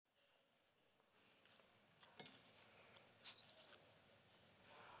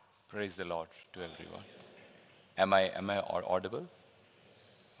Praise the Lord to everyone. Am I audible?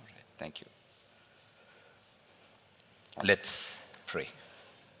 All right, thank you. Let's pray.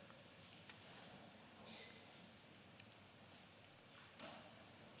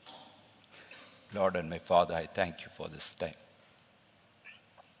 Lord and my Father, I thank you for this time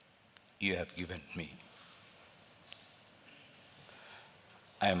you have given me.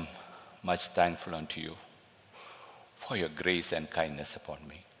 I am much thankful unto you for your grace and kindness upon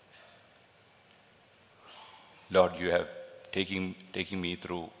me. Lord, you have taken me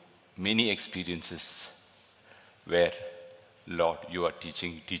through many experiences where, Lord, you are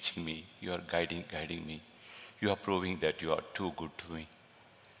teaching me, you are guiding me. You are proving that you are too good to me.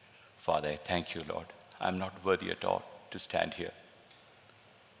 Father, I thank you, Lord. I'm not worthy at all to stand here.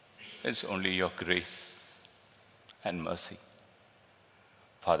 It's only your grace and mercy.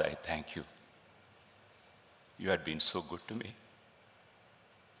 Father, I thank you. You have been so good to me.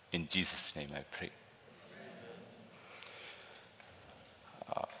 In Jesus' name I pray.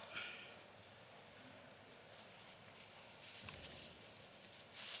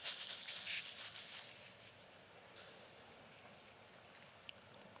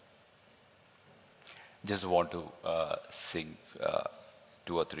 Just want to sing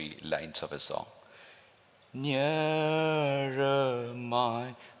 2 or 3 lines of a song. Nearer,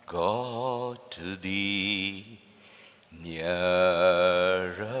 my God, to thee, nearer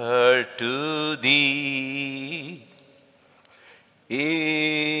to thee,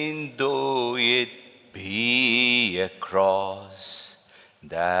 in though it be a cross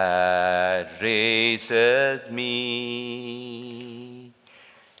that raises me.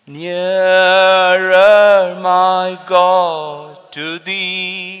 Nearer, my God, to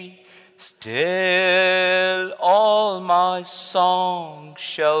thee, still all my song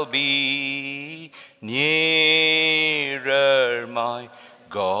shall be. Nearer, my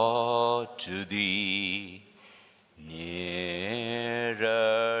God, to thee, nearer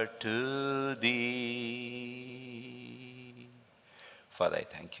to thee. Father, I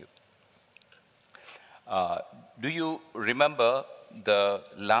thank you. Do you remember the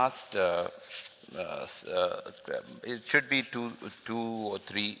last, it should be two or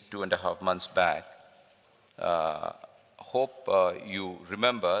three, 2.5 months back. Hope you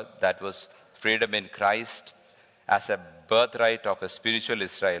remember that was freedom in Christ as a birthright of a spiritual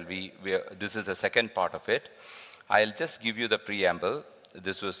Israel. This is the second part of it. I'll just give you the preamble.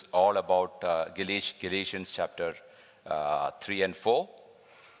 This was all about Galatians chapter 3 and 4.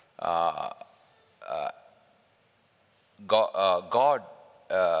 God,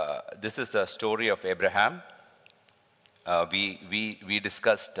 this is the story of Abraham. We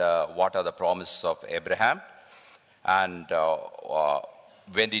discussed what are the promises of Abraham, and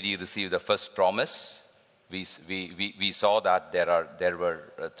when did he receive the first promise. We saw that there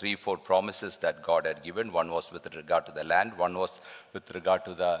were 3-4 promises that God had given. One was with regard to the land, one was with regard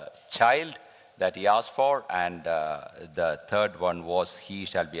to the child that he asked for, and the third one was he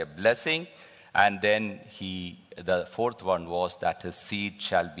shall be a blessing. And then the fourth one was that his seed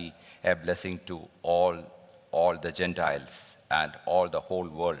shall be a blessing to all the Gentiles and all the whole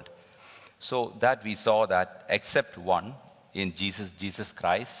world. So that we saw that except one in Jesus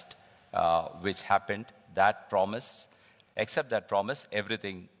Christ, which happened, that promise, except that promise,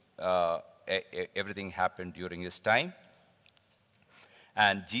 everything happened during his time.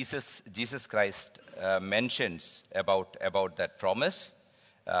 And Jesus Christ mentions about that promise.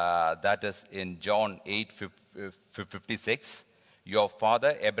 That is in John 8:56. Your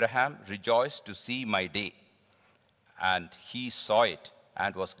father Abraham rejoiced to see my day, and he saw it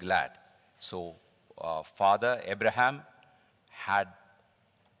and was glad. So Father Abraham had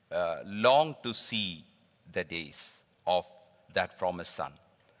longed to see the days of that promised son,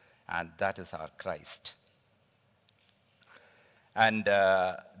 and that is our Christ. And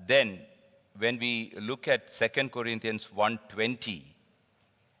then when we look at 2 Corinthians 1:20,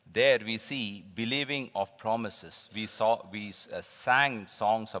 there we see believing of promises. We sang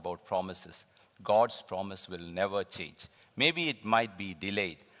songs about promises. God's promise will never change. Maybe it might be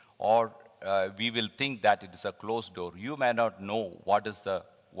delayed, or we will think that it is a closed door. You may not know what is the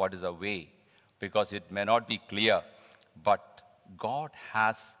way, because it may not be clear, but God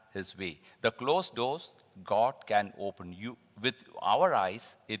has his way. The closed doors God can open. You with our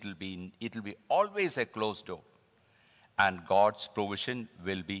eyes, it will be always a closed door. And God's provision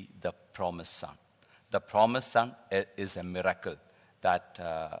will be the promised son. The promised son is a miracle that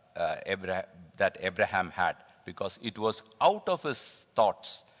Abraham had, because it was out of his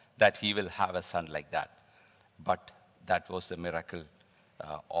thoughts that he will have a son like that. But that was the miracle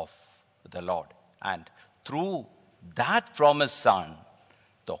of the Lord. And through that promised son,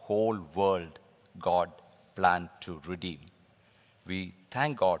 the whole world God planned to redeem. We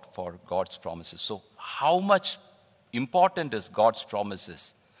thank God for God's promises. So how much important is God's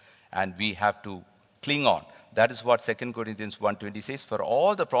promises? And we have to cling on. That is what 2 Corinthians 1:20 says. For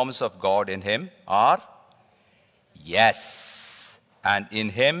all the promises of God in him are yes, and in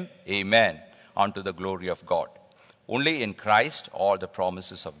him amen, unto the glory of God. Only in Christ all the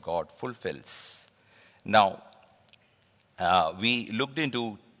promises of God fulfills. Now, we looked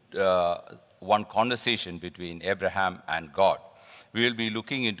into one conversation between Abraham and God. We will be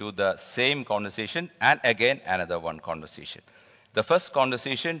looking into the same conversation and again another one conversation. The first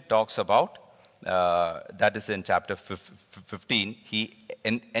conversation talks about, that is in chapter 15, he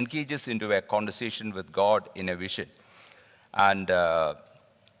engages into a conversation with God in a vision. And that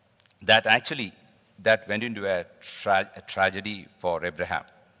went into a tragedy for Abraham.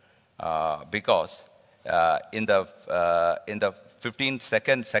 Because in the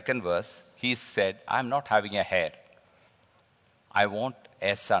 15th second verse, he said, I'm not having a heir. I want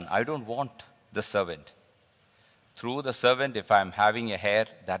a son. I don't want the servant. Through the servant, if I'm having a heir,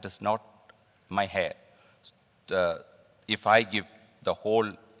 that is not my heir. If I give the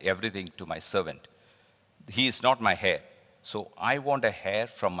whole everything to my servant, he is not my heir. So I want a heir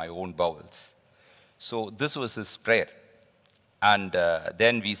from my own bowels. So this was his prayer. And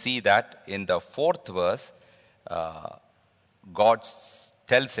then we see that in the 4th verse, God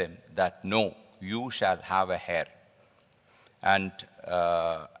tells him that, no, you shall have a heir. And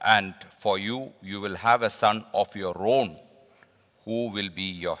for you, you will have a son of your own who will be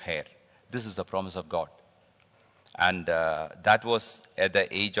your heir. This is the promise of God. And that was at the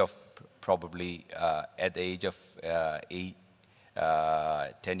age of probably, at the age of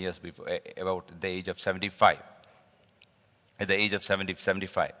 10 years before, about the age of 75. At the age of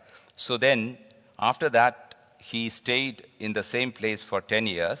 75. So then, after that, he stayed in the same place for 10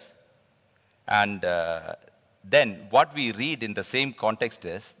 years. And then what we read in the same context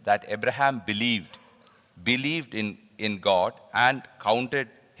is that Abraham believed in God and counted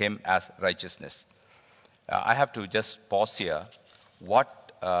him as righteousness. I have to just pause here.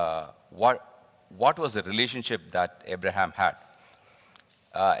 What was the relationship that Abraham had?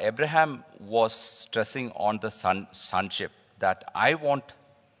 Abraham was stressing on the sonship, that I want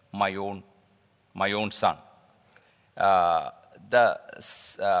my own son.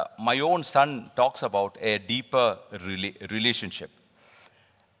 My own son talks about a deeper relationship.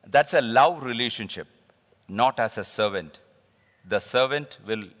 That's a love relationship, not as a servant. The servant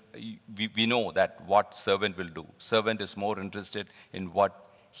will, we know that what servant will do. Servant is more interested in what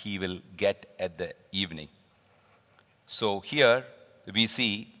he will get at the evening. So here we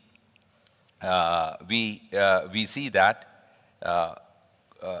see that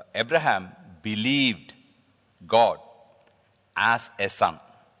Abraham believed God as a son.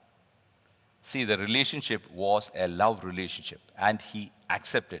 See, the relationship was a love relationship, and he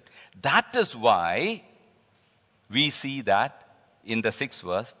accepted. That is why we see that in the 6th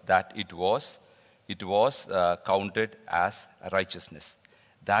verse that it was counted as righteousness.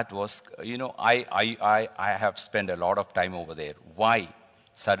 That was, I have spent a lot of time over there. Why?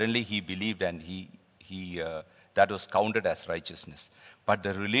 Suddenly he believed, and that was counted as righteousness. But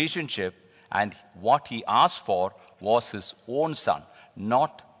the relationship and what he asked for was his own son,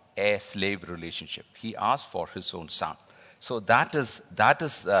 not a slave relationship. He asked for his own son. So that is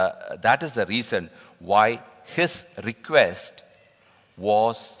the reason why his request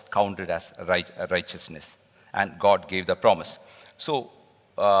was counted as righteousness, and God gave the promise. So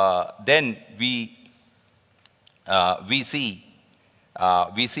then we see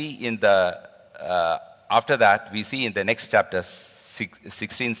in the after that we see in the next chapter,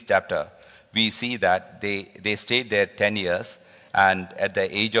 16th chapter, we see that they stayed there 10 years, and at the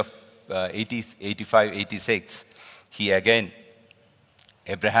age of 85, 86,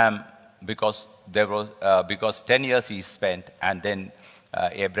 Abraham, because 10 years he spent, and then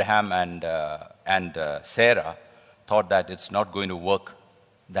Abraham and Sarah thought that it's not going to work,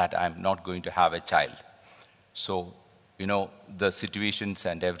 that I'm not going to have a child. So, the situations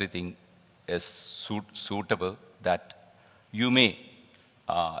and everything is suitable that you may,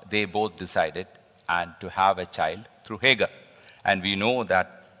 they both decided and to have a child through Hagar. And we know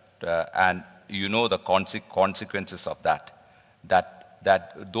that, and the consequences of that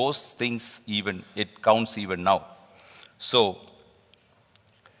those things even, it counts even now. So,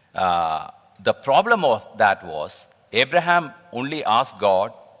 the problem of that was, Abraham only asked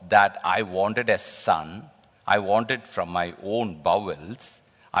God that I wanted a son. I wanted from my own bowels.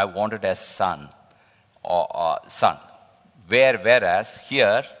 I wanted a son. Whereas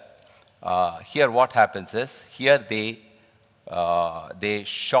here what happens is, here they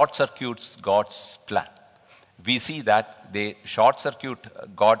short circuits God's plan. We see that they short circuit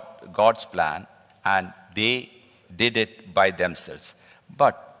God's plan, and they did it by themselves.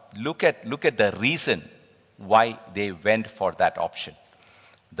 But look at the reason why they went for that option.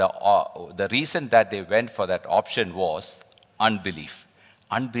 The reason that they went for that option was unbelief.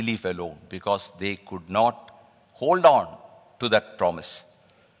 Unbelief alone, because they could not hold on to that promise.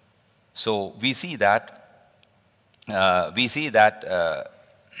 So we see that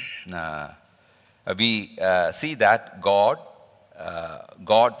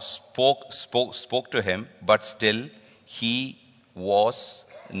God spoke to him, but still he was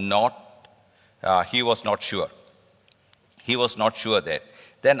not sure. He was not sure there.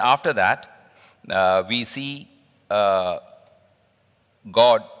 Then after that, we see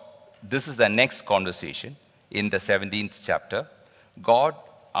God. This is the next conversation in the 17th chapter. God,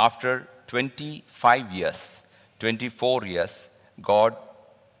 after 24 years, God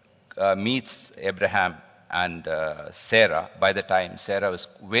meets Abraham and Sarah. By the time Sarah was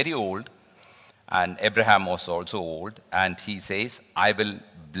very old, and Abraham was also old, and he says, I will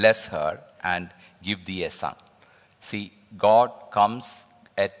bless her and give thee a son. See, God comes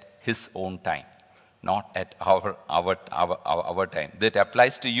at his own time, not at our time. That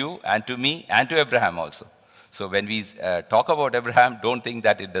applies to you and to me and to Abraham also. So when we talk about Abraham, don't think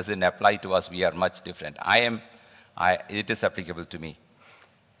that it doesn't apply to us. We are much different. It is applicable to me.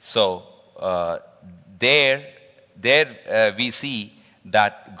 So there we see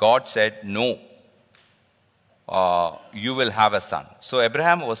that God said, no, you will have a son. So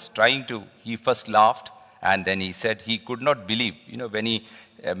Abraham was he first laughed, and then he said he could not believe. When he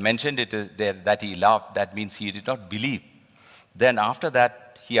mentioned it there that he laughed, that means he did not believe. Then after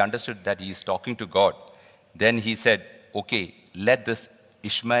that, he understood that he is talking to God. Then he said, okay, let this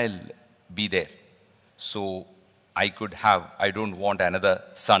Ishmael be there. So I don't want another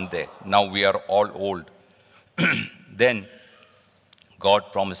son there. Now we are all old. Then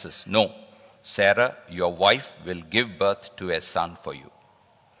God promises, no, Sarah, your wife, will give birth to a son for you,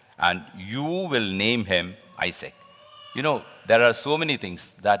 and you will name him Isaac. There are so many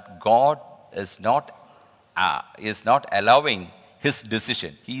things that God is not allowing his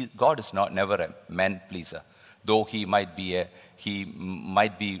decision. God is never a man pleaser, though he might be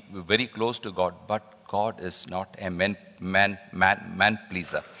very close to God, but God is not a man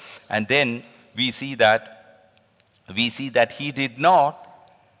pleaser. And then we see that he did not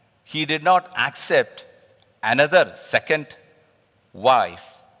accept another second wife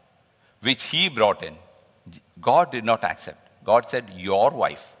which he brought in. God did not accept. God said, your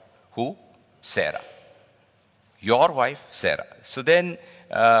wife. Who? Sarah. Your wife, Sarah. So then,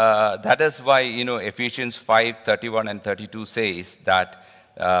 that is why, Ephesians 5:31 and 32 says that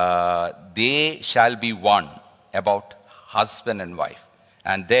they shall be one, about husband and wife.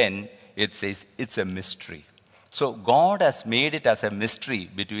 And then it says it's a mystery. So God has made it as a mystery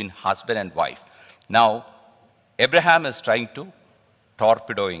between husband and wife. Now, Abraham is trying to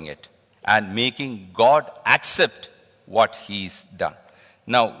torpedoing it and making God accept what he's done.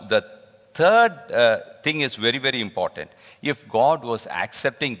 Now, the third thing is very, very important. If God was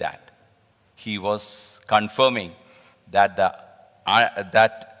accepting that, he was confirming that the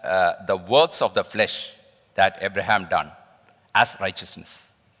works of the flesh that Abraham done as righteousness.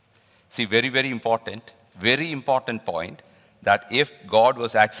 See, very, very important point, that if God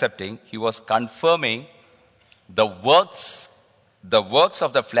was accepting, he was confirming the works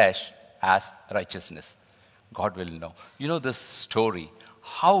of the flesh as righteousness. God will know. This story,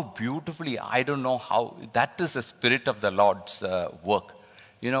 how beautifully, I don't know how, that is the Spirit of the Lord's work.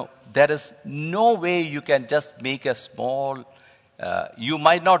 There is no way you can just make a small, you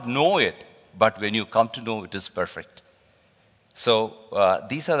might not know it, but when you come to know, it is perfect. So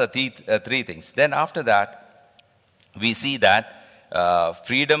these are the three things. Then after that, we see that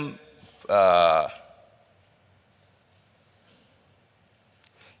freedom,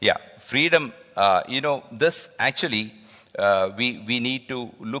 freedom, this actually, we need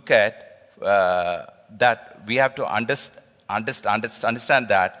to look at that we have to understand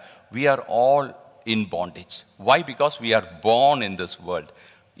that we are all in bondage. Why? Because we are born in this world,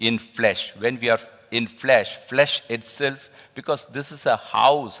 in flesh. When we are in flesh itself, because this is a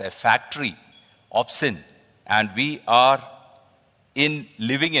house, a factory of sin, and we are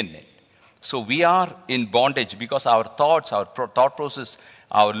living in it. So we are in bondage because our thoughts, our thought process,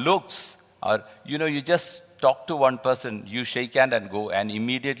 our looks, you just talk to one person, you shake hand and go, and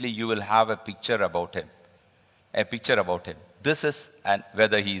immediately you will have a picture about him. This is, and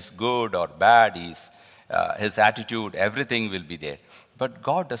whether he's good or bad, his attitude, everything will be there. But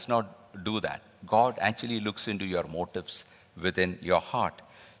God does not do that. God actually looks into your motives, within your heart.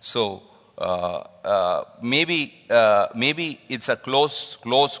 So maybe it's a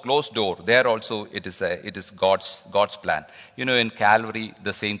closed door. There also it is God's plan. In Calvary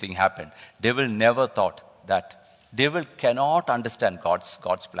the same thing happened. Devil never thought that. Devil cannot understand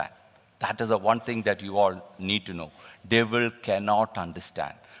God's plan. That is the one thing that you all need to know. Devil cannot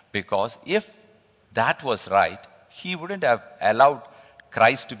understand, because if that was right, he wouldn't have allowed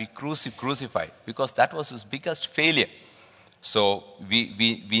Christ to be crucified, because that was his biggest failure. So we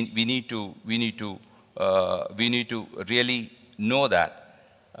need to really know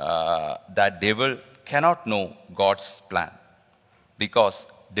that devil cannot know God's plan, because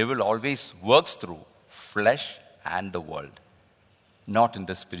devil always works through flesh and the world, not in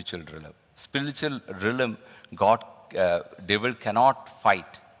the spiritual realm. Spiritual realm, devil cannot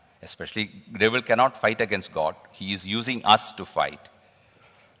fight. Especially, devil cannot fight against God. He is using us to fight.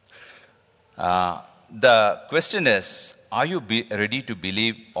 The question is, are you ready to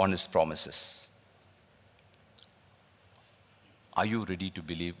believe on his promises? Are you ready to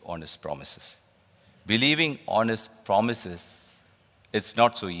believe on his promises? Believing on his promises, it's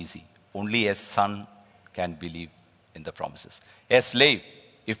not so easy. Only a son can believe in the promises. A slave,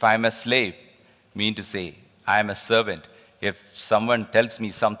 if I'm a slave, mean to say, I am a servant. If someone tells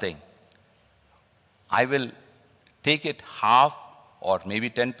me something, I will take it half or maybe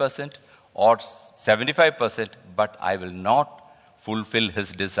 10% or 75%, but I will not fulfill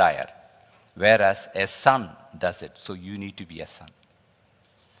his desire. Whereas a son does it. So you need to be a son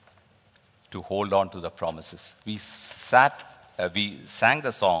to hold on to the promises. We sang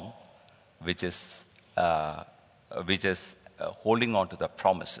the song, which is holding on to the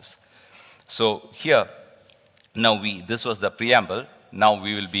promises. So here, now this was the preamble. Now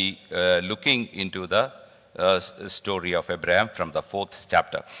we will be looking into the story of Abraham from the 4th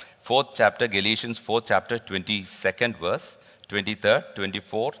chapter. 4th chapter, Galatians 4th chapter, 22nd verse, 23rd,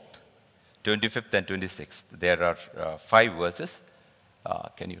 24th, 25th and 26th. There are 5 verses.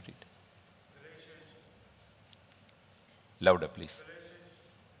 Can you read? Louder, please.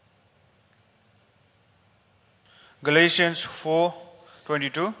 Galatians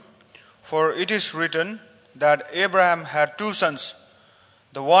 4:22. For it is written that Abraham had 2 sons,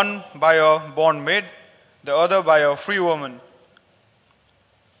 the one by a bondmaid, the other by a free woman.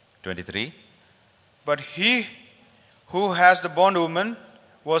 23. But he who has the bondwoman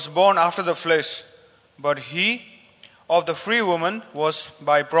was born after the flesh, but he of the free woman was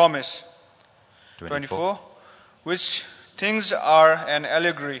by promise. 24. Which things are an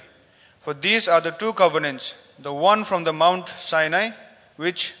allegory. For these are the 2 covenants, the one from the Mount Sinai,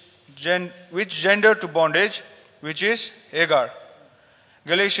 which gender to bondage, which is Hagar.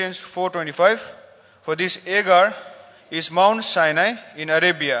 Galatians 4:25. For this Hagar is Mount Sinai in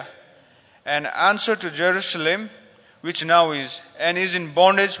Arabia, an answer to Jerusalem, which now is, and is in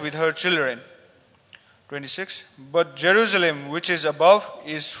bondage with her children. 26. But Jerusalem, which is above,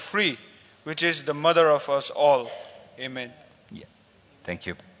 is free, which is the mother of us all. Amen. Yeah. Thank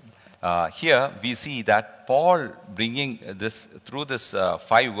you. Here we see that Paul bringing this, through this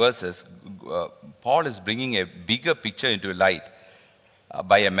 5 verses, Paul is bringing a bigger picture into light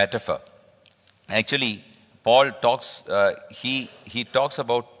by a metaphor. Actually, Paul talks, he talks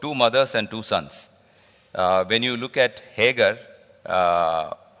about 2 mothers and 2 sons. When you look at Hagar,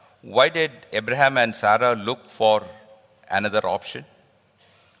 why did Abraham and Sarah look for another option?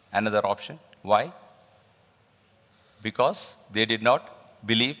 Another option? Why? Because they did not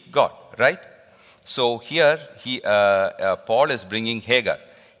believe God, right? So here Paul is bringing Hagar.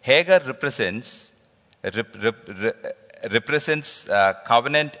 Hagar represents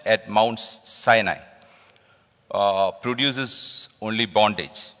covenant at Mount Sinai. Produces only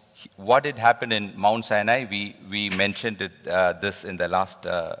bondage. What did happen in Mount Sinai? We mentioned this in the last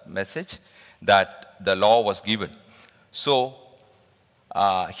message, that the law was given. So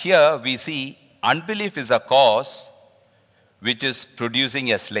here we see unbelief is a cause which is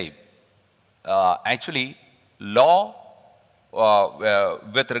producing a slave. Actually, law,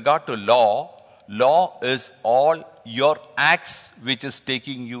 with regard to law is all your acts which is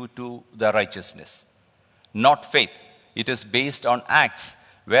taking you to the righteousness, not faith. It is based on acts.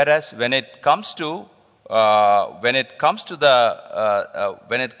 Whereas when it comes to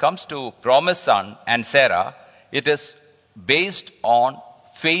promised son and Sarah, it is based on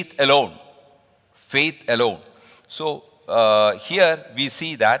faith alone. Faith alone. So here we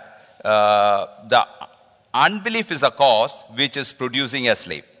see that the unbelief is a cause which is producing a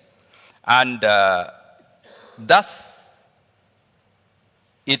slave, and thus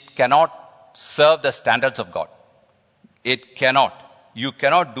it cannot serve the standards of God. It cannot. You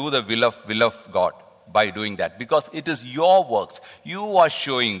cannot do the will of God. by doing that, because it is your works. You are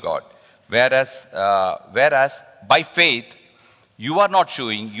showing God. Whereas by faith, you are not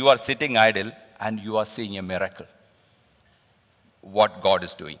showing, you are sitting idle and you are seeing a miracle. What God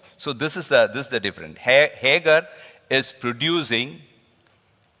is doing. So this is the difference. Hagar is producing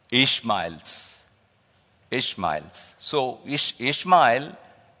Ishmaels. So Ishmael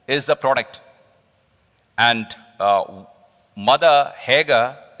is the product. And mother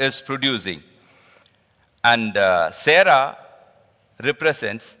Hagar is producing. And Sarah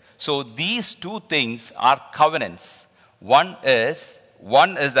represents. So these two things are covenants. One is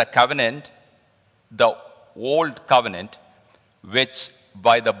the covenant, the old covenant, which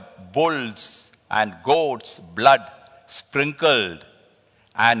by the bulls and goats' blood sprinkled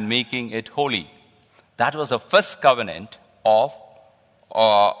and making it holy. That was the first covenant of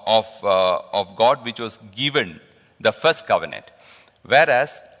God, which was given, the first covenant.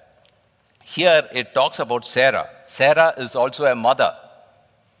 Whereas here it talks about Sarah. Sarah is also a mother,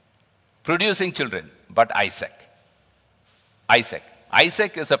 producing children, but Isaac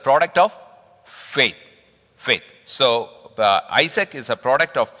is a product of faith. So Isaac is a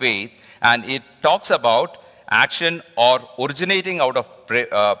product of faith, and it talks about action or originating out of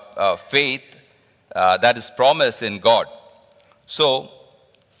faith that is promised in God. So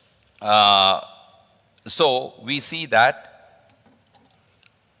we see that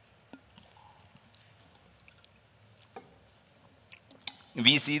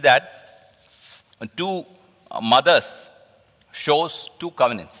two mothers shows two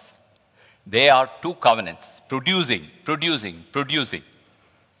covenants. They are two covenants, producing.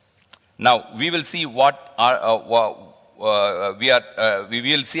 Now we will see what we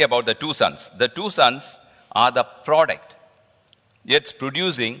will see about the two sons. The two sons are the product. It's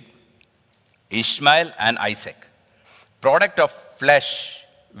producing Ishmael and Isaac. Product of flesh,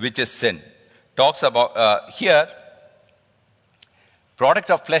 which is sin. Talks about here.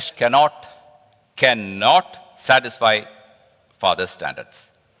 Product of flesh cannot satisfy father's standards.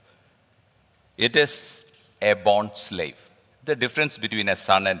 It is a bond slave. The difference between a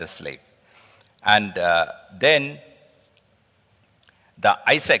son and a slave. And then the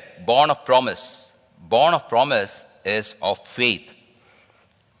Isaac, born of promise is of faith.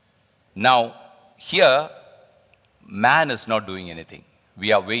 Now, here, man is not doing anything.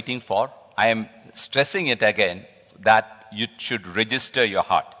 We are waiting for, I am stressing it again, that you should register your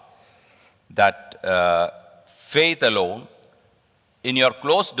heart. That faith alone, in your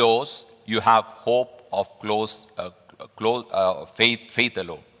closed doors, you have hope of faith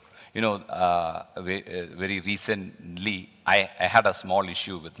alone. You know, very recently, I had a small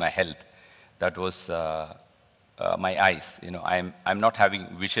issue with my health. That was my eyes. You know, I'm not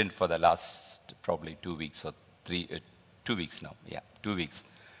having vision for the last probably 2 weeks or 2 weeks now. Yeah, 2 weeks.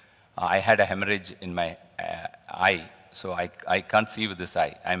 I had a hemorrhage in my eye, so I can't see with this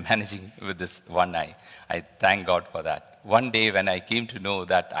eye. I'm managing with this one eye. I thank God for that. One day when I came to know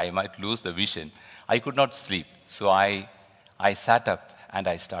that I might lose the vision, I could not sleep. So I sat up and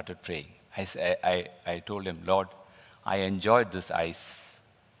I started praying. I told him, Lord, I enjoyed this eyes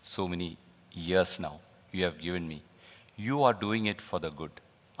so many years now. You have given me. You are doing it for the good.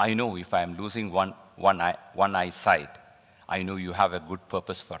 I know if I am losing one eyesight, I know you have a good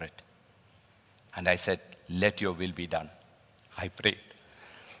purpose for it. And I said, let your will be done. I prayed.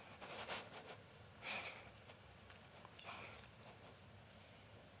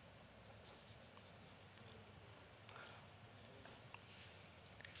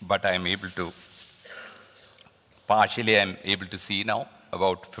 But I am able to, partially I am able to see now,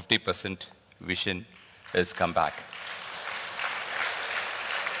 about 50% vision has come back.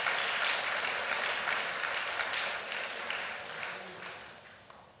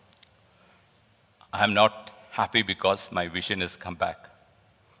 I am not happy because my vision has come back.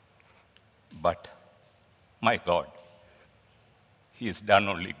 But my God, He has done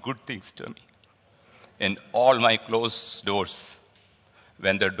only good things to me. In all my closed doors,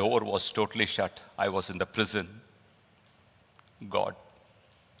 when the door was totally shut, I was in the prison. God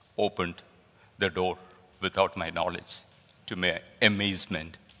opened the door without my knowledge, to my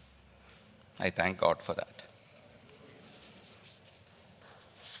amazement. I thank God for that.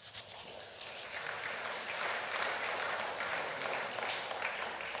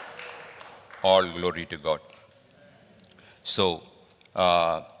 All glory to God. So,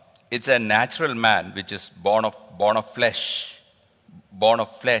 it's a natural man which is born of flesh. Born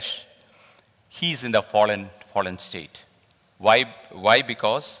of flesh. He's in the fallen state. Why?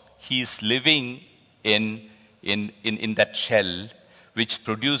 Because he's living in that shell which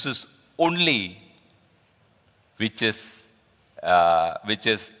produces only which is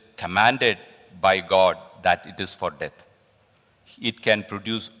commanded by God that it is for death. It can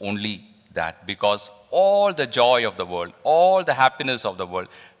produce only that, because all the joy of the world, all the happiness of the world,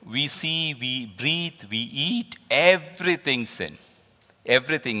 we see, we breathe, we eat, everything sin.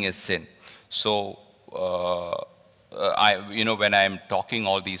 Everything is sin. So, when I am talking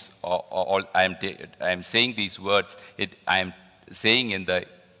all these, I am saying these words, I am saying in the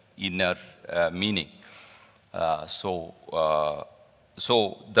inner meaning. So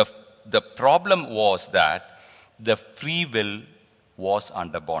the problem was that the free will was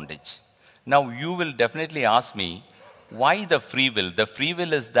under bondage. Now you will definitely ask me, why the free will? The free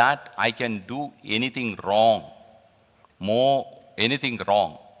will is that I can do anything wrong, anything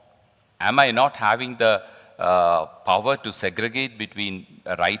wrong. Am I not having the power to segregate between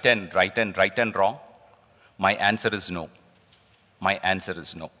right and wrong? My answer is no. My answer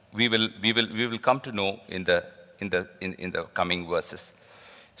is no. We will come to know in the coming verses.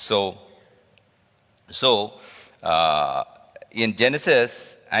 So in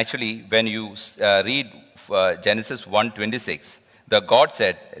Genesis, actually, when you read Genesis 1:26, the God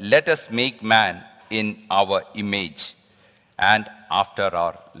said, "Let us make man in our image and after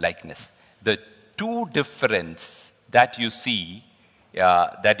our likeness." The two difference that you see,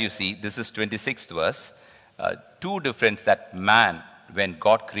 this is 26th verse. Two difference that man, when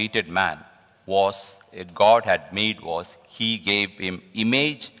God created man, God had made was he gave him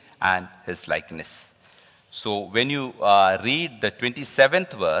image and his likeness. So when you read the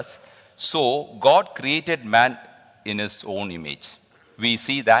 27th verse, so God created man in his own image. We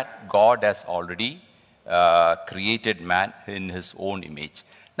see that God has already created man in his own image.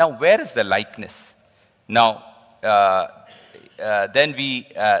 Now, where is the likeness? Now, then we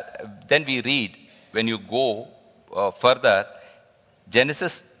read, when you go further,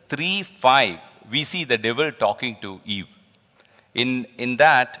 Genesis 3:5, we see the devil talking to Eve. In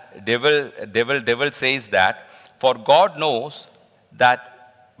that, devil says that, "For God knows that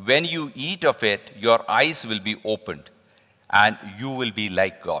when you eat of it, your eyes will be opened, and you will be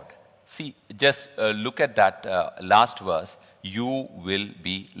like God." See, just look at that last verse. You will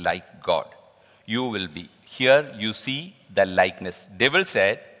be like God. You will be. Here you see the likeness. Devil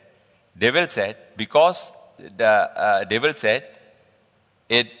said, because the devil said,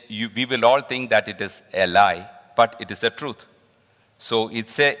 we will all think that it is a lie, but it is the truth. So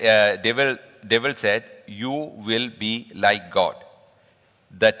it's devil said, "You will be like God."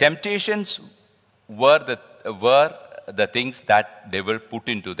 The temptations were the things that devil put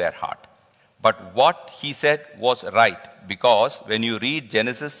into their heart. But what he said was right, because when you read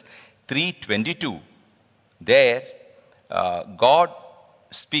Genesis 3:22, there God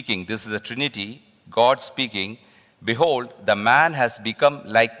speaking, this is the Trinity, God speaking, "Behold, the man has become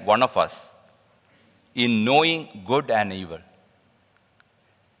like one of us in knowing good and evil."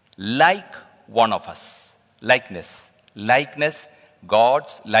 Like one of us. Likeness,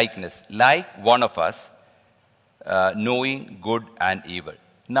 God's likeness. Like one of us, knowing good and evil.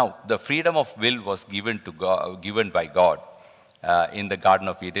 Now, the freedom of will was given by God in the Garden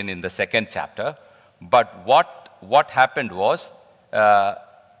of Eden in the 2nd chapter. But what happened was,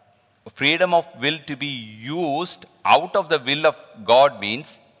 freedom of will to be used out of the will of God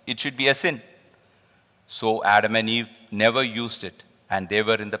means it should be a sin. So Adam and Eve never used it, and they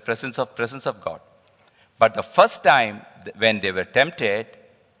were in the presence of God. But the first time when they were tempted,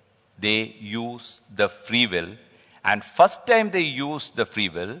 they used the free will. And first time they used the free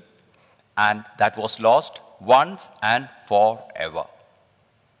will, and that was lost once and forever.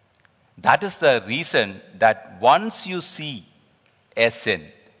 That is the reason that once you see a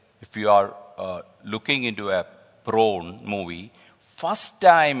sin, if you are looking into a porn movie, first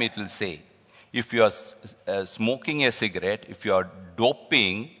time it will say, if you are smoking a cigarette, if you are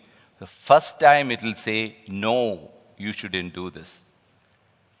doping, the first time it will say, "No, you shouldn't do this."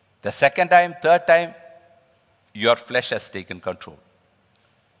 The second time, third time, your flesh has taken control.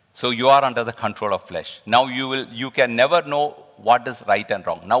 So you are under the control of flesh. Now you can never know what is right and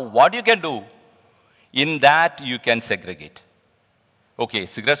wrong. Now what you can do, in that you can segregate. Okay,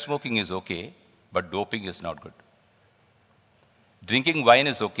 cigarette smoking is okay, but doping is not good. Drinking wine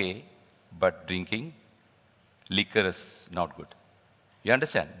is okay, but drinking liquor is not good. You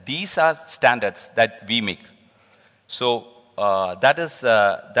understand? These are standards that we make. So that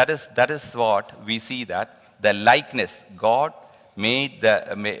is what we see, that the likeness God made.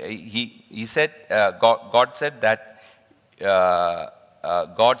 He said, God said that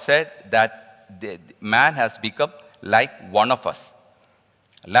the man has become like one of us.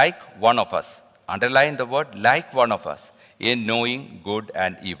 Like one of us. Underline the word "like one of us" in knowing good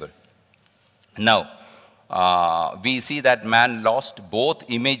and evil. Now, we see that man lost both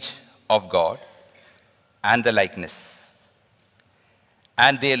image of God and the likeness.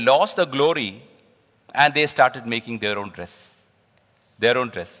 And they lost the glory and they started making their own dress. Their own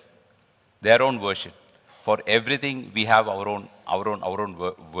dress. Their own version. For everything we have our own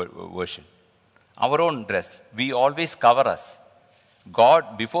version. Our own dress. We always cover us.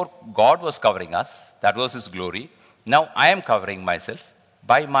 Before God was covering us, that was his glory. Now I am covering myself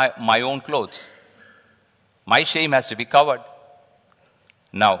by my own clothes. My shame has to be covered.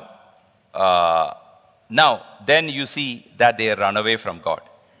 Now, then you see that they run away from God.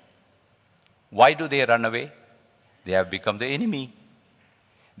 Why do they run away? They have become the enemy.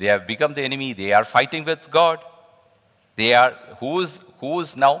 They have become the enemy. They are fighting with God. They are,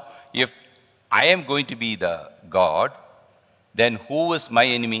 who's now, if I am going to be the God, then who is my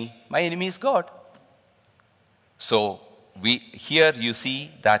enemy? My enemy is God. So, here you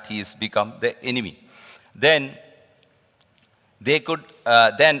see that he has become the enemy. Then,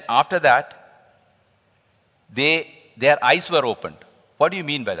 then after that, their eyes were opened. What do you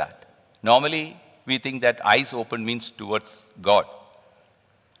mean by that? Normally, we think that eyes open means towards God.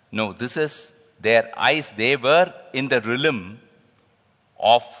 No, this is their eyes. They were in the realm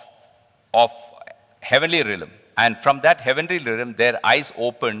of heavenly realm. And from that heavenly realm, their eyes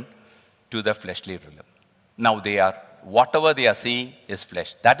opened to the fleshly realm. Now whatever they are seeing is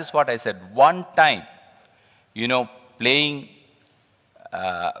flesh. That is what I said. One time, playing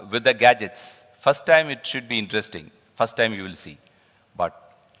with the gadgets. First time it should be interesting. First time you will see. But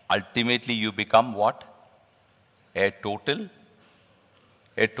ultimately you become what? A total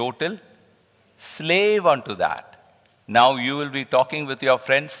slave unto that. Now you will be talking with your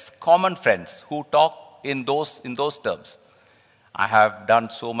friends, common friends, who talk in those terms. I have done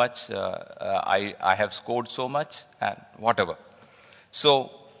so much, I have scored so much, and whatever. So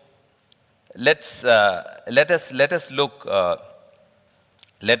let us look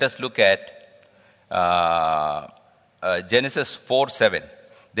at Genesis 4:7.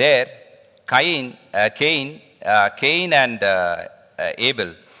 There, Cain and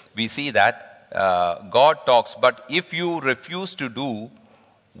Abel, we see that God talks, but if you refuse to do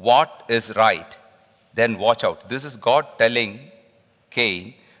what is right, then watch out. This is God telling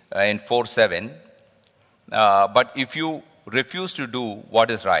Cain in 4:7, but if you refuse to do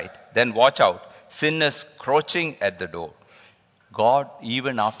what is right, then watch out. Sin is crouching at the door. God,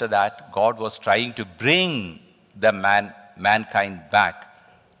 even after that, God was trying to bring the mankind back,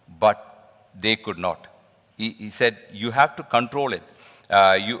 but they could not. He said, you have to control it.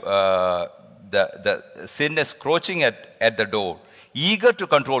 The sin is crouching at the door, eager to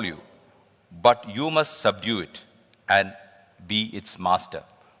control you, but you must subdue it and be its master.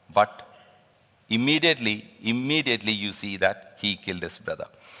 But immediately you see that he killed his brother.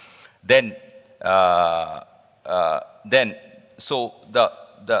 So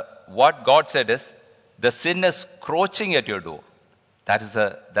what God said is, the sin is crouching at your door. That is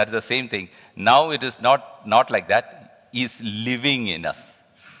the same thing. Now it is not like that. He's living in us,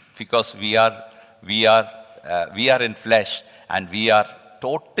 because we are in flesh and we are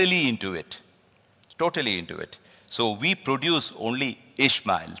totally into it. Totally into it. So we produce only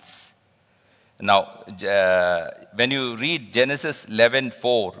Ishmaels. Now, when you read Genesis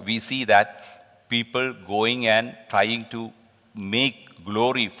 11:4, we see that people going and trying to make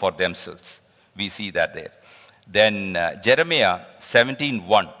glory for themselves. We see that there. Then Jeremiah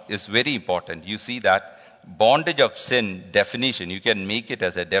 17:1 is very important. You see that bondage of sin definition. You can make it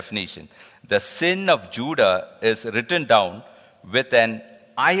as a definition. The sin of Judah is written down with an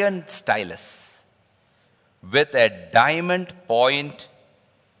iron stylus, with a diamond point.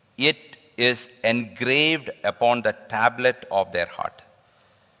 It is engraved upon the tablet of their heart.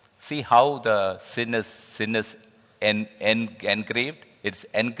 See how the sin is engraved? It's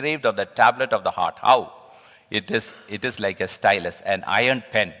engraved on the tablet of the heart. How? It is like a stylus, an iron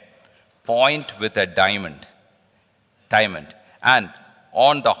pen, point with a diamond. And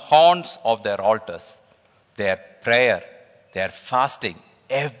on the horns of their altars, their prayer, their fasting,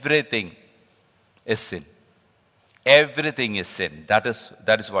 everything is sin. Everything is sin. That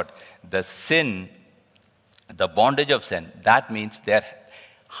is what the sin, the bondage of sin. That means their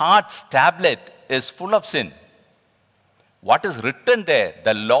heart's tablet is full of sin. What is written there,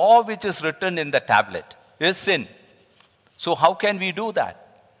 the law which is written in the tablet, is sin. So how can we do that?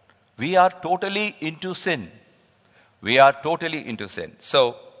 We are totally into sin. We are totally into sin.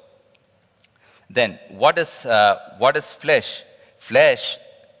 So then, what is flesh? Flesh,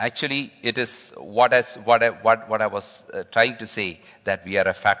 actually, it is what I was trying to say, that we are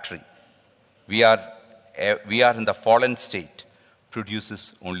a factory. We are in the fallen state,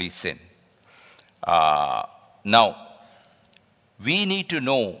 produces only sin. Now, we need to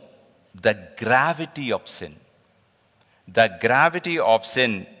know the gravity of sin. The gravity of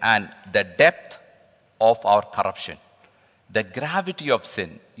sin and the depth of our corruption. The gravity of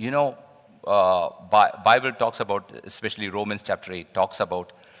sin. You know, Bible talks about, especially Romans chapter 8, talks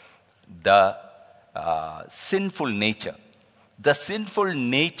about the sinful nature. The sinful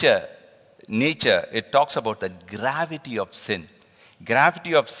nature, it talks about the gravity of sin.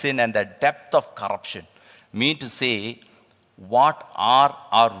 Gravity of sin and the depth of corruption. Mean to say, what are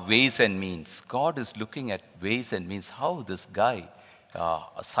our ways and means? God is looking at ways and means. How this guy,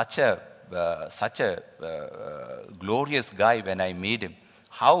 such a glorious guy when I made him,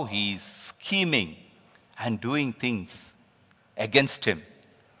 how he's scheming and doing things against him.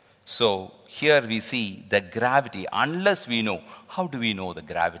 So here we see the gravity. Unless we know, how do we know the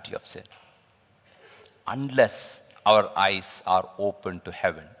gravity of sin? Unless our eyes are open to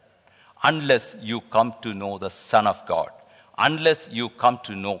heaven. Unless you come to know the Son of God. Unless you come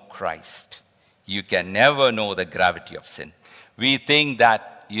to know Christ, you can never know the gravity of sin. We think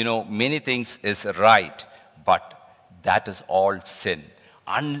that, many things is right, but that is all sin.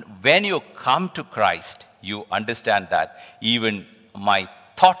 And when you come to Christ, you understand that even my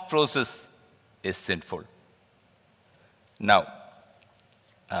thought process is sinful. Now,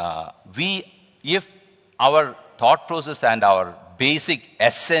 if our thought process and our basic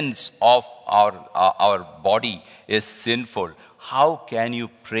essence of our body is sinful, how can you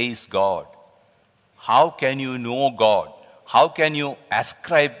praise God? How can you know God? How can you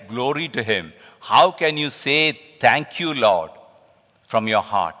ascribe glory to Him? How can you say, thank you, Lord, from your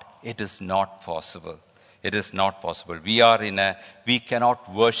heart? It is not possible. It is not possible. We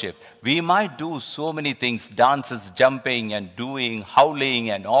cannot worship. We might do so many things, dances, jumping and doing, howling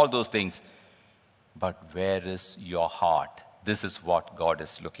and all those things. But where is your heart? This is what God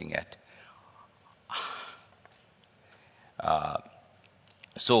is looking at.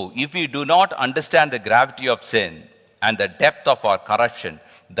 So if we do not understand the gravity of sin and the depth of our corruption,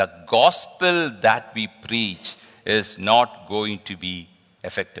 the gospel that we preach is not going to be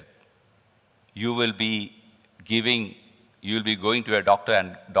effective. You will be going to a doctor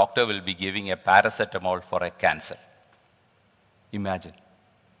and doctor will be giving a paracetamol for a cancer. Imagine.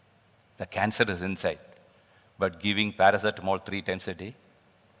 The cancer is inside, but giving paracetamol 3 times a day.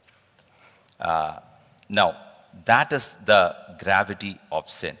 Now, that is the gravity of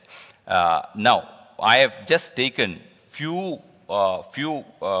sin. Now, I have just taken few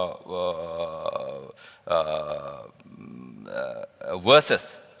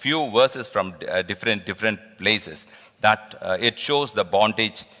verses from different places that it shows the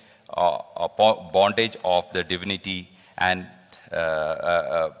bondage of the divinity and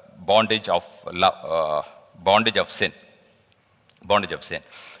bondage of sin. Bondage of sin.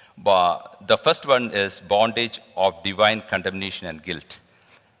 But the first one is bondage of divine condemnation and guilt.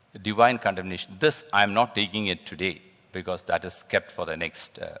 Divine condemnation. This I am not taking it today because that is kept for the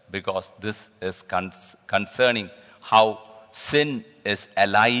next. Because this is concerning how sin is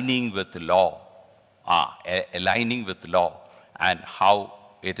aligning with law, and how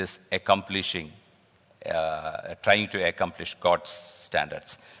it is accomplishing, trying to accomplish God's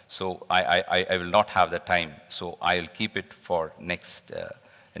standards. So I will not have the time. So I will keep it for next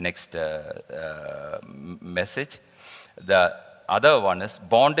message. The other one is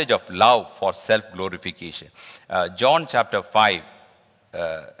bondage of love for self-glorification. John chapter 5,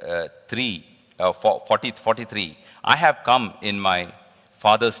 43. I have come in my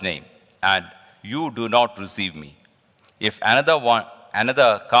Father's name, and you do not receive me. If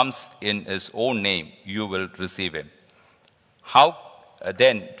another comes in his own name, you will receive him. How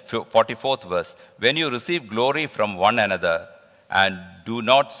then, 44th verse, when you receive glory from one another and do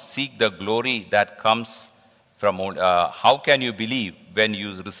not seek the glory that comes from, how can you believe when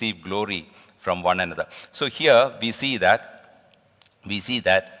you receive glory from one another? So here we see that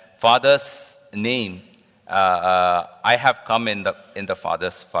Father's name, I have come in the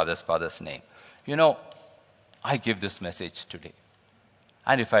Father's name. I give this message today.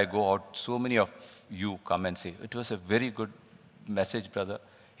 And if I go out, so many of you come and say, it was a very good message, brother.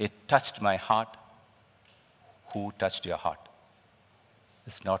 It touched my heart. Who touched your heart?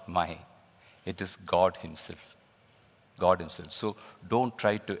 It's not mine. It is God Himself. God Himself. So don't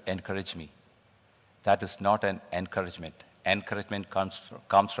try to encourage me. That is not an encouragement. Encouragement comes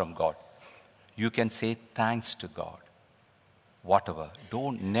from God. You can say thanks to God. Whatever.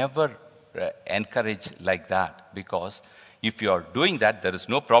 Don't never encourage like that, because if you are doing that, there is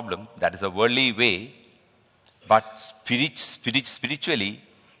no problem. That is a worldly way. But spiritually,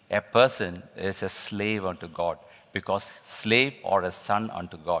 a person is a slave unto God, because slave or a son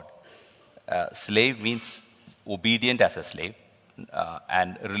unto God. Slave means obedient as a slave.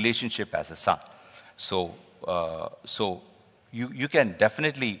 and relationship as a son. So, you can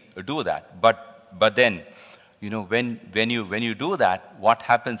definitely do that. But then, when you do that, what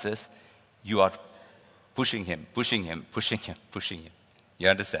happens is you are pushing him. You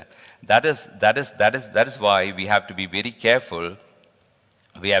understand? That is why we have to be very careful.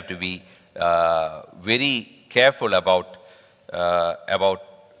 We have to be very careful about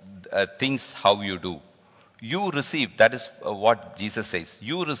things how you do. You receive, that is what Jesus says,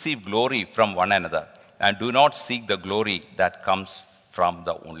 you receive glory from one another and do not seek the glory that comes from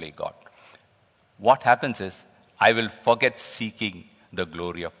the only God. What happens is, I will forget seeking the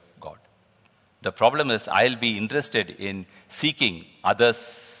glory of God. The problem is, I'll be interested in seeking what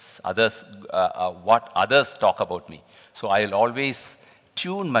others talk about me. So I'll always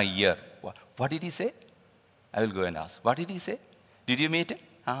tune my ear. What did he say? I will go and ask. What did he say? Did you meet him?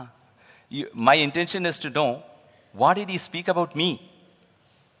 My intention is to know, what did he speak about me?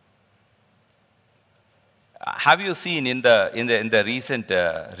 Have you seen in the recent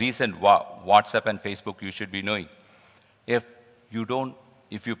WhatsApp and Facebook? You should be knowing, if you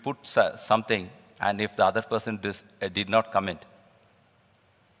put something and if the other person did not comment,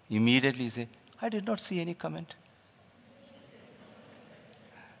 immediately you say, I did not see any comment.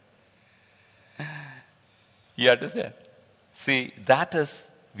 You understand? See, that is,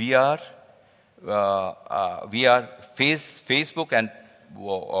 we are Facebook and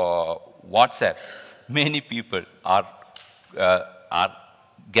WhatsApp. Many people are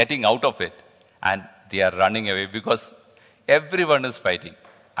getting out of it and they are running away because everyone is fighting.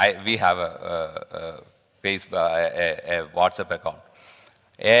 We have a WhatsApp account.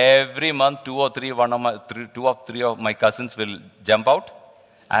 Every month, two or three of my cousins will jump out,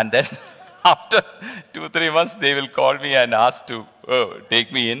 and then after 2-3 months, they will call me and ask to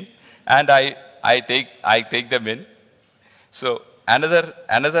take me in, and I take them in. So another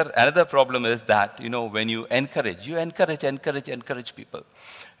problem is that, when you encourage people,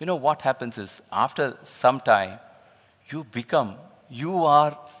 what happens is, after some time, you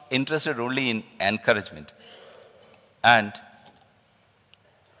are interested only in encouragement. And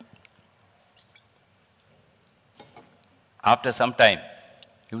after some time,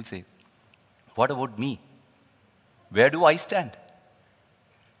 you will say, what about me? Where do I stand?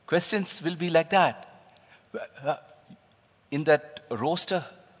 Questions will be like that. In that roster,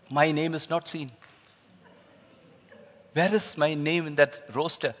 my name is not seen. Where is my name in that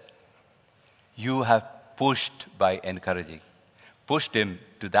roster? You have pushed by encouraging. Pushed him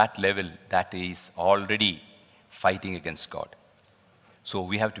to that level that he is already fighting against God. So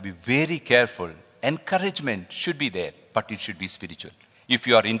we have to be very careful. Encouragement should be there, but it should be spiritual. If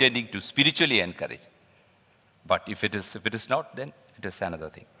you are intending to spiritually encourage. But if it is not, then it is another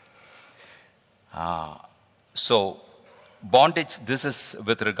thing. So, bondage, this is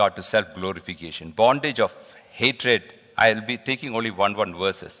with regard to self-glorification. Bondage of hatred, I'll be taking only one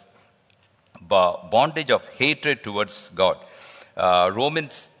verses. Bondage of hatred towards God.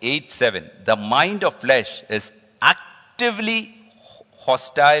 Romans 8:7. The mind of flesh is actively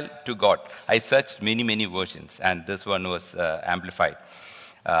hostile to God. I searched many versions, and this one was amplified.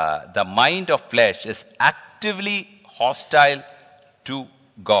 The mind of flesh is actively hostile to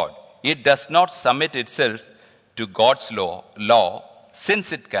God. It does not submit itself to God's law,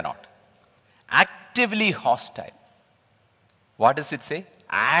 since it cannot. Actively hostile. What does it say?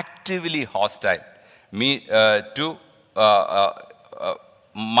 Actively hostile.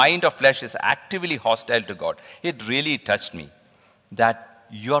 Mind of flesh is actively hostile to God. It really touched me that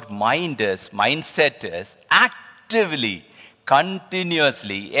your mindset is actively,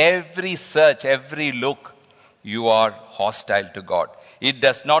 continuously, every search, every look, you are hostile to God. It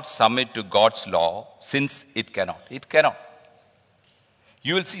does not submit to God's law, since it cannot. It cannot.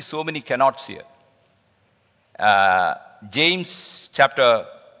 You will see so many cannots here. James chapter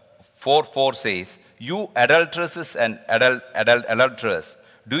 4:4 says, you adulteresses and adulterers,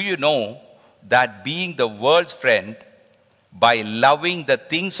 do you know that being the world's friend by loving the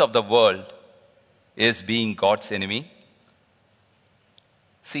things of the world is being God's enemy?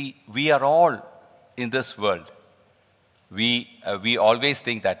 See, we are all in this world. We always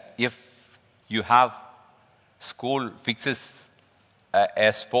think that if you have school fixes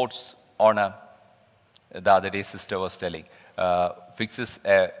a sports on the other day sister was telling, fixes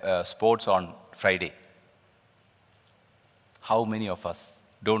a sports on Friday. How many of us,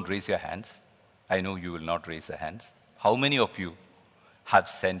 don't raise your hands, I know you will not raise your hands. How many of you have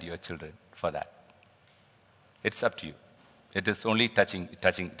sent your children for that? It's up to you. It is only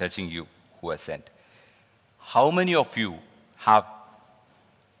touching you who has sent. How many of you have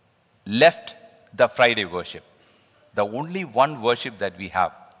left the Friday worship The only one worship that we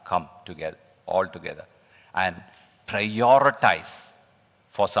have come together, all together, and prioritize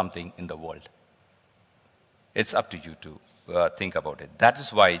for something in the world. It's up to you to think about it. That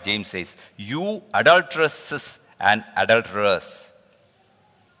is why James says, you adulteresses and adulterers,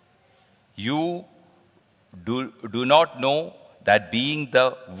 you do not know that being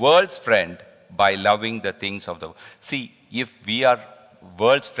the world's friend by loving the things of the world. See, if we are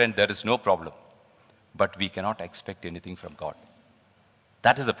world's friend, there is no problem. But we cannot expect anything from God.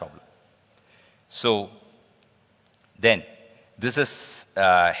 That is the problem. So, then, this is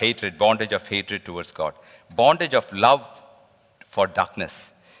hatred, bondage of hatred towards God. Bondage of love for darkness.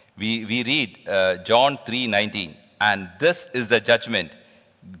 We read John 3:19, and this is the judgment.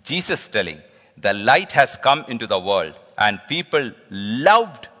 Jesus telling, the light has come into the world, and people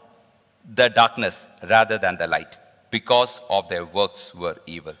loved the darkness rather than the light, because of their works were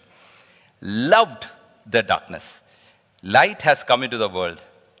evil. Loved the darkness. Light has come into the world,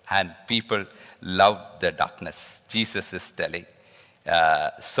 and people loved the darkness. Jesus is telling.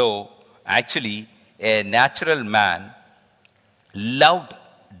 So, actually, a natural man loved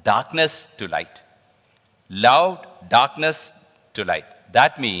darkness to light. Loved darkness to light.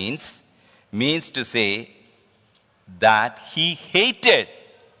 That means to say that he hated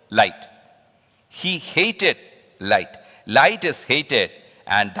light. He hated light. Light is hated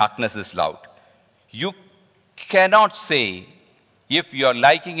and darkness is loved. You cannot say, if your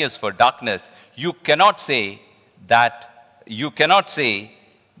liking is for darkness, you cannot say that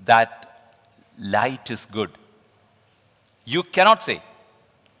light is good. You cannot say.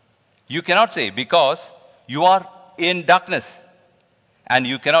 You cannot say, because you are in darkness. And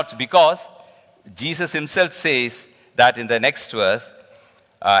you cannot, because Jesus himself says that in the next verse,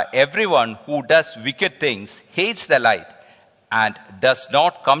 everyone who does wicked things hates the light and does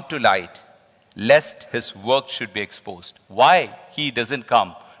not come to light, lest his work should be exposed. Why he doesn't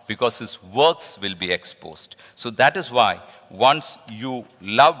come? Because his works will be exposed. So that is why once you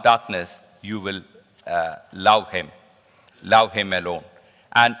love darkness, you will love him alone.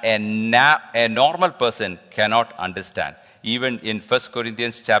 And a normal person cannot understand. Even in 1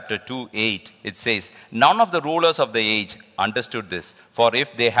 Corinthians chapter 2:8, it says, none of the rulers of the age understood this. For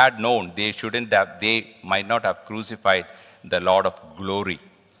if they had known, they might not have crucified the Lord of glory.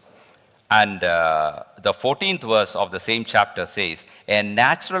 And the 14th verse of the same chapter says, a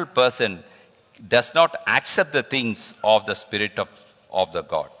natural person does not accept the things of the Spirit of the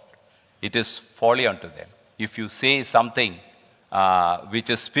God. It is folly unto them. If you say something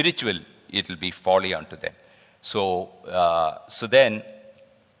which is spiritual, it will be folly unto them. So then,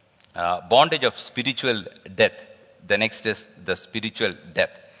 bondage of spiritual death. The next is the spiritual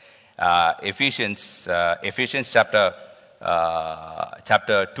death. Ephesians chapter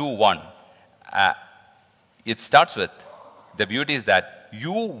 2:1. It starts with, the beauty is that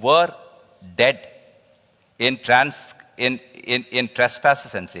you were dead in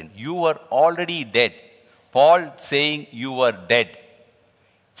trespasses and sin. You were already dead. Paul saying you were dead.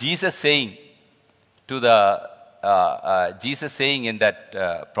 Jesus saying in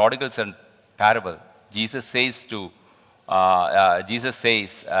that prodigal son parable, Jesus says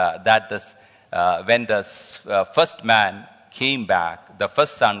that when the first man came back, the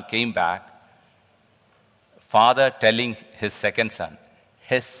first son came back, father telling his second son,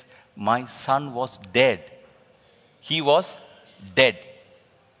 my son was dead. He was dead.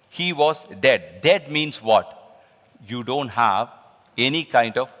 He was dead. Dead means what? You don't have any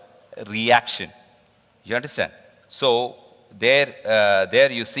kind of reaction. You understand? So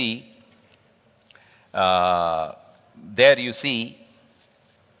there you see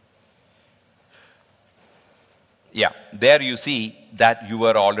that you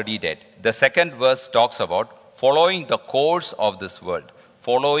were already dead. The second verse talks about following the course of this world.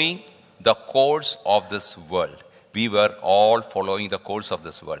 Following the course of this world. We were all following the course of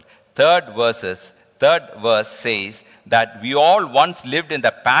this world. Third verse says that we all once lived in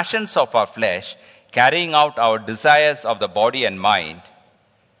the passions of our flesh, carrying out our desires of the body and mind,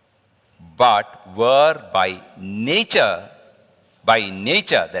 but were by nature,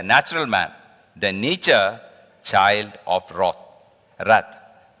 the natural man, the nature child of wrath,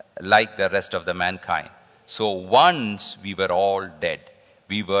 like the rest of the mankind. So once we were all dead.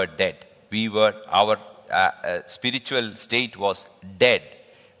 We were dead. Our spiritual state was dead.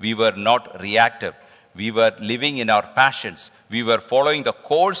 We were not reactive. We were living in our passions. We were following the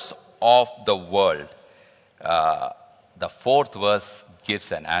course of the world. The fourth verse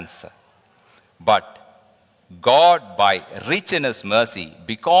gives an answer. But God, by rich in his mercy,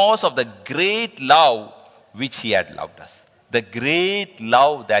 because of the great love which he had loved us. The great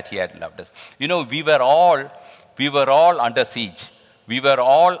love that he had loved us. You know, we were all We were all under siege. We were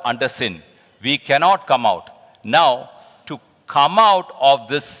all under sin. We cannot come out. Now, to come out of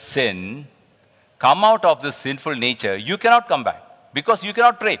this sin, come out of this sinful nature, you cannot come back because you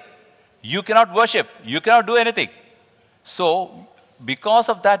cannot pray. You cannot worship. You cannot do anything. So, because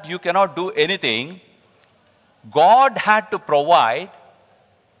of that, you cannot do anything. God had to provide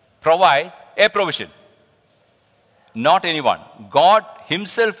a provision. Not anyone. God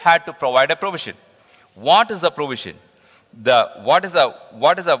himself had to provide a provision. What is the provision? What is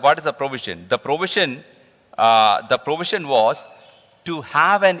the provision? The provision was to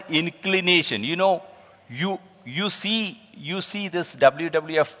have an inclination. You know, you see this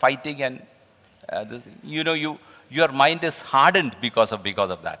WWF fighting and your mind is hardened because of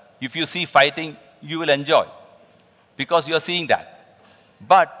that. If you see fighting, you will enjoy because you are seeing that.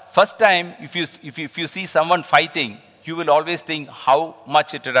 But first time, if you see someone fighting, you will always think how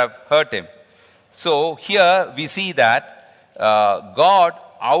much it would have hurt him. So here we see that God,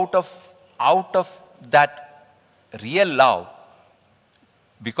 out of that real love,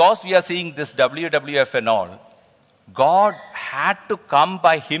 because we are seeing this WWF and all, God had to come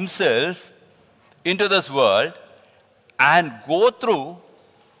by himself into this world and go through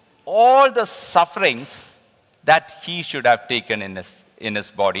all the sufferings that he should have taken in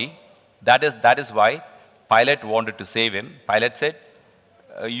his body. That is why Pilate wanted to save him. Pilate said,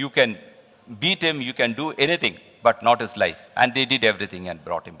 you can beat him, you can do anything, but not his life. And they did everything and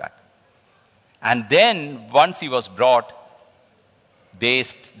brought him back. And then once he was brought, they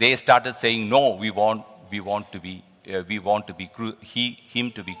started saying, no, we want him to be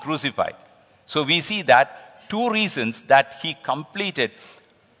crucified. So we see that two reasons that he completed.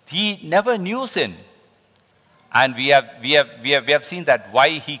 He never knew sin. And we have seen that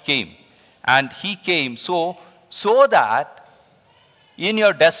why he came. And he came so that in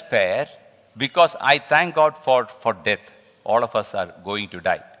your despair, because I thank God for death, all of us are going to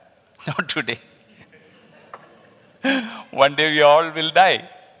die. Not today. One day we all will die.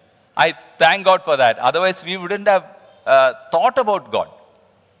 I thank God for that. Otherwise, we wouldn't have thought about God.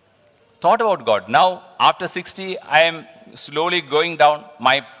 Now, after 60, I am slowly going down.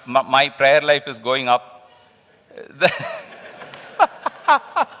 My prayer life is going up.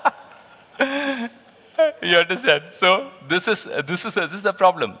 You understand? So this is a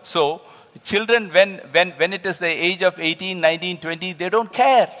problem. So children, when it is the age of 18, 19, 20, they don't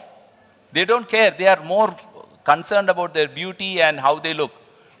care. They don't care. They are more concerned about their beauty and how they look.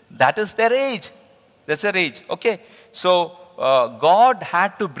 That is their age. That's their age. Okay. So God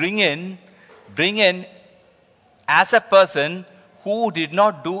had to bring in as a person who did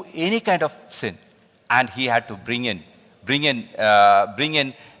not do any kind of sin, and he had to bring in,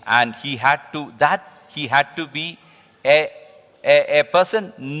 and he had to be a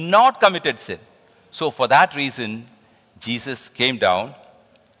person not committed sin. So for that reason, Jesus came down,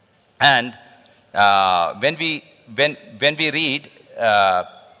 and when we read,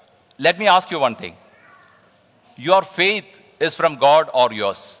 let me ask you one thing: your faith is from God or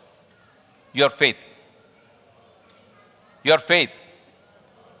yours? Your faith.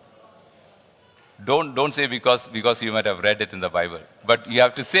 Don't say because you might have read it in the Bible, but you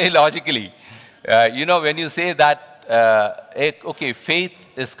have to say logically. When you say that, okay, faith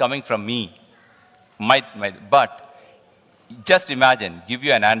is coming from me, but just imagine, give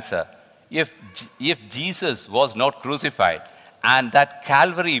you an answer. If Jesus was not crucified and that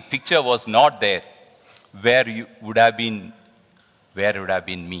Calvary picture was not there, where would have been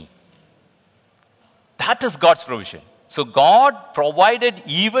me? That is God's provision. So God provided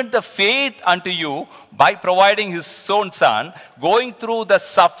even the faith unto you by providing his own son, going through the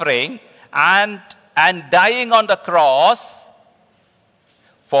suffering and dying on the cross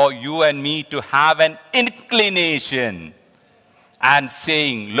for you and me to have an inclination and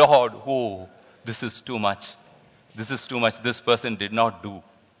saying, Lord, oh, this is too much. This person did not do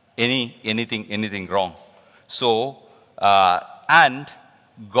anything wrong. So, and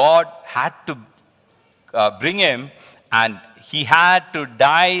God had to bring him, and he had to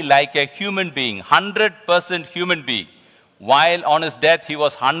die like a human being, 100% human being. While on his death, he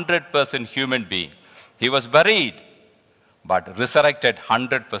was 100% human being. He was buried, but resurrected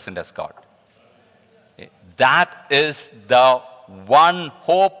 100% as God. That is the one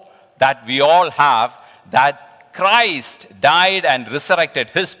hope that we all have, that Christ died and resurrected.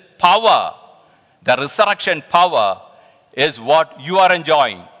 His power, the resurrection power, is what you are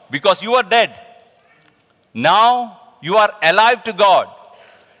enjoying, because you are dead. Now you are alive to God.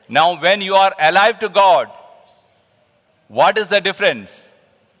 Now when you are alive to God, what is the difference?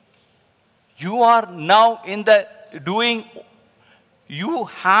 You are now you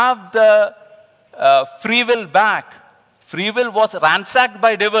have the free will back. Free will was ransacked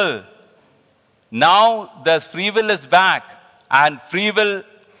by devil. Now the free will is back, and free will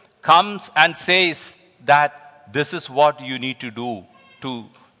comes and says that this is what you need to do to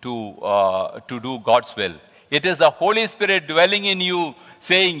do God's will. It is the Holy Spirit dwelling in you,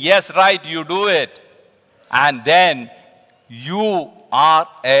 saying, yes, right, you do it. And then you are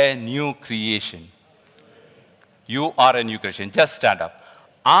a new creation. You are a new creation. Just stand up.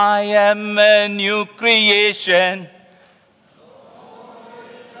 I am a new creation.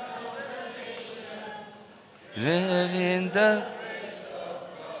 In the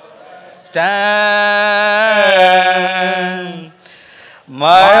stand.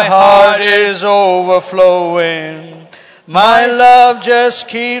 My heart is overflowing. My love just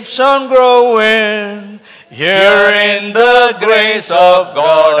keeps on growing. Here in the grace of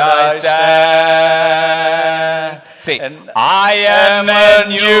God I stand. Say, And I am a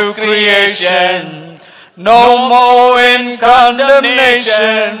new creation. no more in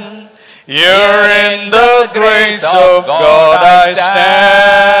condemnation. Here in the grace of God I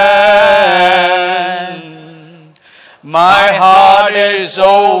stand. My heart is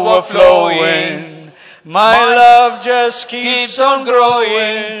overflowing. My love just keeps on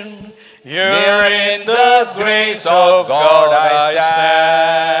growing. Here in the grace of God I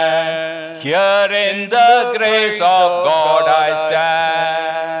stand. Here in the grace of God I stand.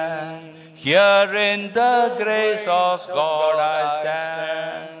 Here in the grace of God I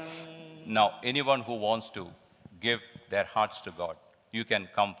stand. Now, anyone who wants to give their hearts to God, you can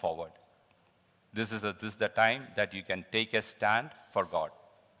come forward. This is the time that you can take a stand for God.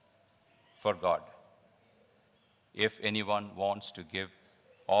 For God. If anyone wants to give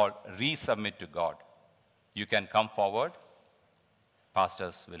or resubmit to God, you can come forward.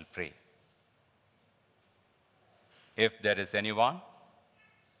 Pastors will pray. If there is anyone,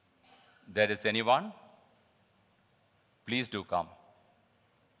 please do come.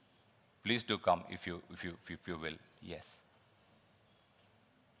 Please do come if you will. Yes.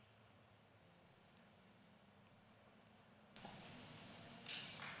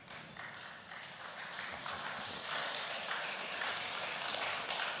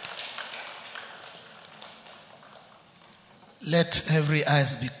 Let every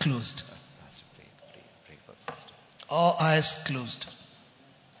eyes be closed. Pray for sister. All eyes closed.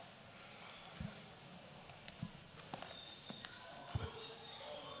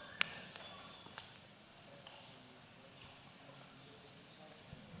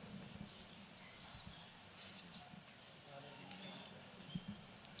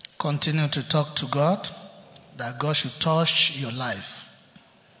 Continue to talk to God, that God should touch your life.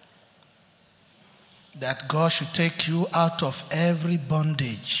 That God should take you out of every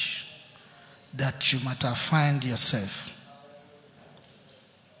bondage that you might have found yourself.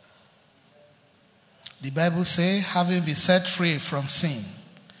 The Bible says, having been set free from sin,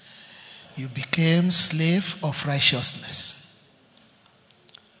 you became slave of righteousness.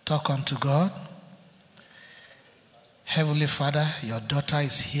 Talk unto God. Heavenly Father, your daughter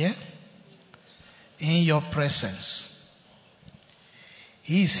is here in your presence.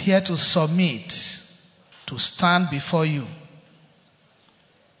 He is here to submit, to stand before you.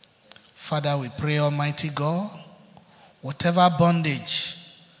 Father, we pray, Almighty God, whatever bondage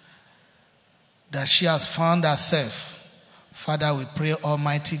that she has found herself, Father, we pray,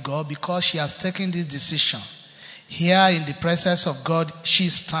 Almighty God, because she has taken this decision, here in the presence of God, she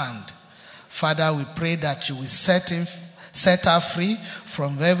stands. Father, we pray that you will set her free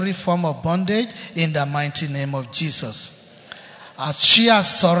from every form of bondage in the mighty name of Jesus. As she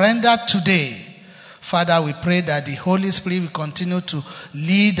has surrendered today, Father, we pray that the Holy Spirit will continue to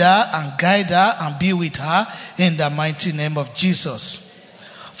lead her and guide her and be with her in the mighty name of Jesus.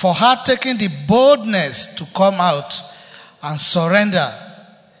 For her taking the boldness to come out and surrender,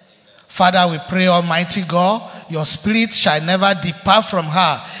 Father, we pray, Almighty God, your spirit shall never depart from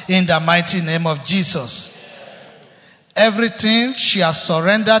her in the mighty name of Jesus. Everything she has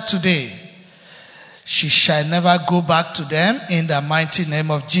surrendered today, she shall never go back to them in the mighty name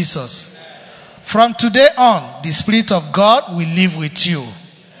of Jesus. From today on, the Spirit of God will live with you.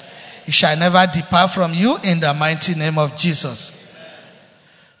 It shall never depart from you in the mighty name of Jesus.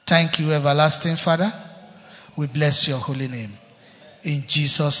 Thank you, everlasting Father. We bless your holy name. In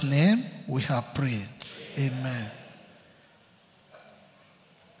Jesus' name we have prayed. Amen.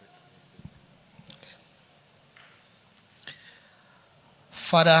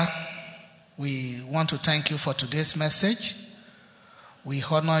 Father, we want to thank you for today's message. We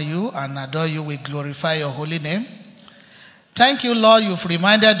honor you and adore you. We glorify your holy name. Thank you, Lord. You've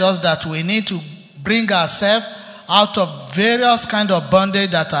reminded us that we need to bring ourselves out of various kind of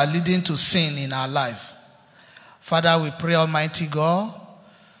bondage that are leading to sin in our life. Father, we pray, Almighty God,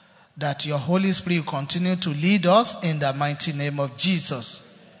 that your Holy Spirit will continue to lead us in the mighty name of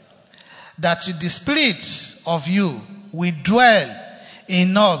Jesus. That the Spirit of you will dwell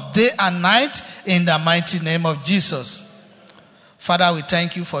in us day and night in the mighty name of Jesus. Father, we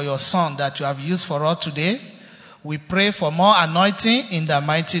thank you for your Son that you have used for us today. We pray for more anointing in the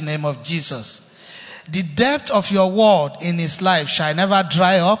mighty name of Jesus. The depth of your word in his life shall never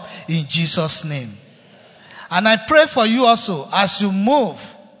dry up in Jesus' name. And I pray for you also as you move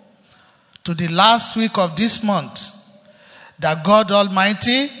to the last week of this month, that God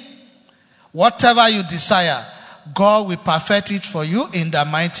Almighty, whatever you desire, God will perfect it for you in the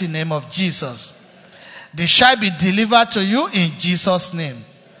mighty name of Jesus. They shall be delivered to you in Jesus' name.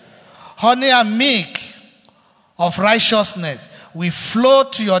 Honey and milk of righteousness will flow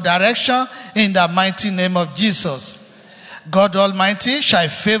to your direction in the mighty name of Jesus. God Almighty shall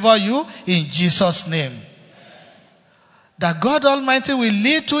favor you in Jesus' name. That God Almighty will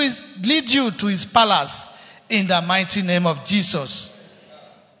lead you to his palace in the mighty name of Jesus.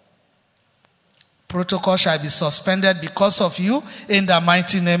 Protocol shall be suspended because of you in the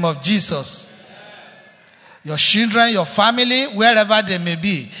mighty name of Jesus. Your children, your family, wherever they may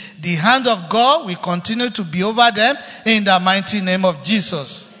be, the hand of God will continue to be over them in the mighty name of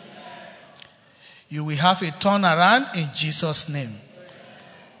Jesus. You will have a turnaround in Jesus' name.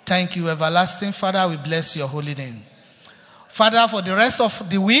 Thank you, everlasting Father. We bless your holy name. Father, for the rest of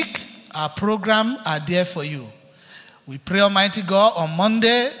the week, our program are there for you. We pray, Almighty God, on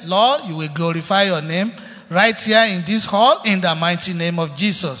Monday, Lord, you will glorify your name right here in this hall in the mighty name of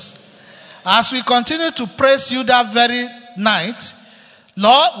Jesus. As we continue to praise you that very night,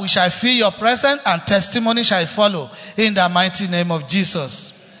 Lord, we shall feel your presence and testimony shall follow in the mighty name of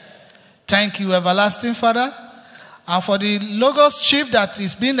Jesus. Thank you, everlasting Father. And for the Logos chip that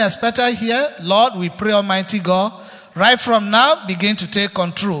is being expected here, Lord, we pray, Almighty God, right from now, begin to take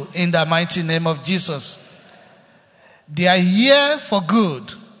control in the mighty name of Jesus. They are here for good.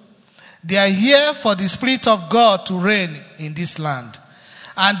 They are here for the Spirit of God to reign in this land.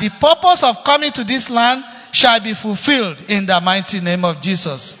 And the purpose of coming to this land shall be fulfilled in the mighty name of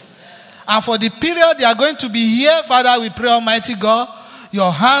Jesus. And for the period they are going to be here, Father, we pray, Almighty God,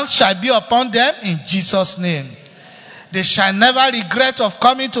 your hands shall be upon them in Jesus' name. They shall never regret of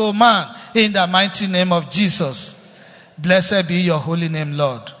coming to Oman in the mighty name of Jesus. Blessed be your holy name,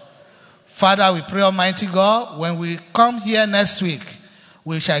 Lord. Father, we pray, Almighty God, when we come here next week,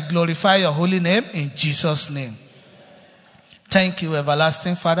 we shall glorify your holy name in Jesus' name. Thank you,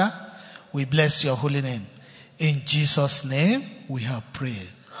 everlasting Father. We bless your holy name. In Jesus' name, we have prayed.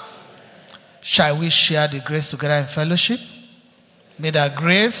 Shall we share the grace together in fellowship? May the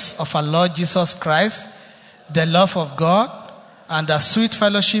grace of our Lord Jesus Christ, the love of God, and the sweet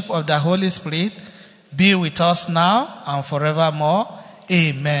fellowship of the Holy Spirit be with us now and forevermore.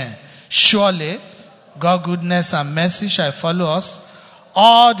 Amen. Surely, God's goodness and mercy shall follow us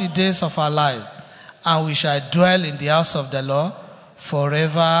all the days of our life, and we shall dwell in the house of the Lord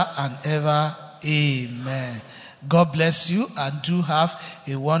forever and ever. Amen. God bless you and do have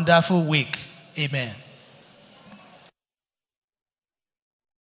a wonderful week. Amen.